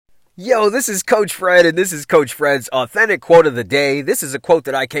Yo, this is Coach Fred, and this is Coach Fred's authentic quote of the day. This is a quote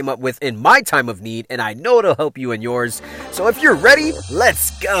that I came up with in my time of need, and I know it'll help you in yours. So if you're ready, let's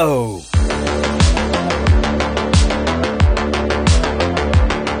go.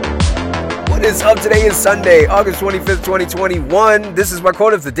 What is up? Today is Sunday, August 25th, 2021. This is my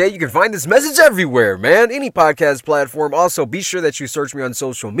quote of the day. You can find this message everywhere, man. Any podcast platform. Also, be sure that you search me on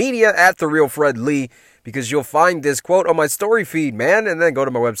social media at The Real Fred Lee, because you'll find this quote on my story feed, man. And then go to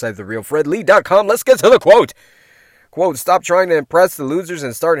my website, therealfredlee.com. Let's get to the quote. Quote, stop trying to impress the losers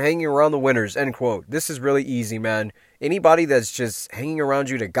and start hanging around the winners, end quote. This is really easy, man. Anybody that's just hanging around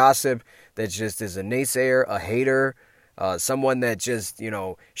you to gossip, that just is a naysayer, a hater, someone that just,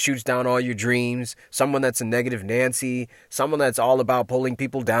 shoots down all your dreams, someone that's a negative Nancy, someone that's all about pulling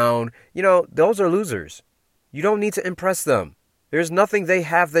people down, those are losers. You don't need to impress them. There's nothing they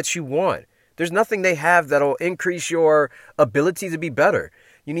have that you want. There's nothing they have that'll increase your ability to be better.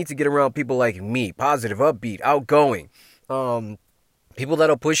 You need to get around people like me, positive, upbeat, outgoing, people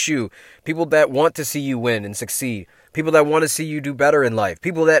that'll push you, people that want to see you win and succeed, people that want to see you do better in life,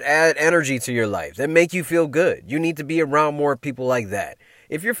 people that add energy to your life, that make you feel good. You need to be around more people like that.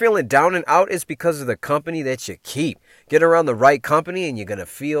 If you're feeling down and out, it's because of the company that you keep. Get around the right company and you're going to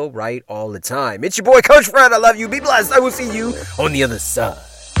feel right all the time. It's your boy, Coach Fred. I love you. Be blessed. I will see you on the other side.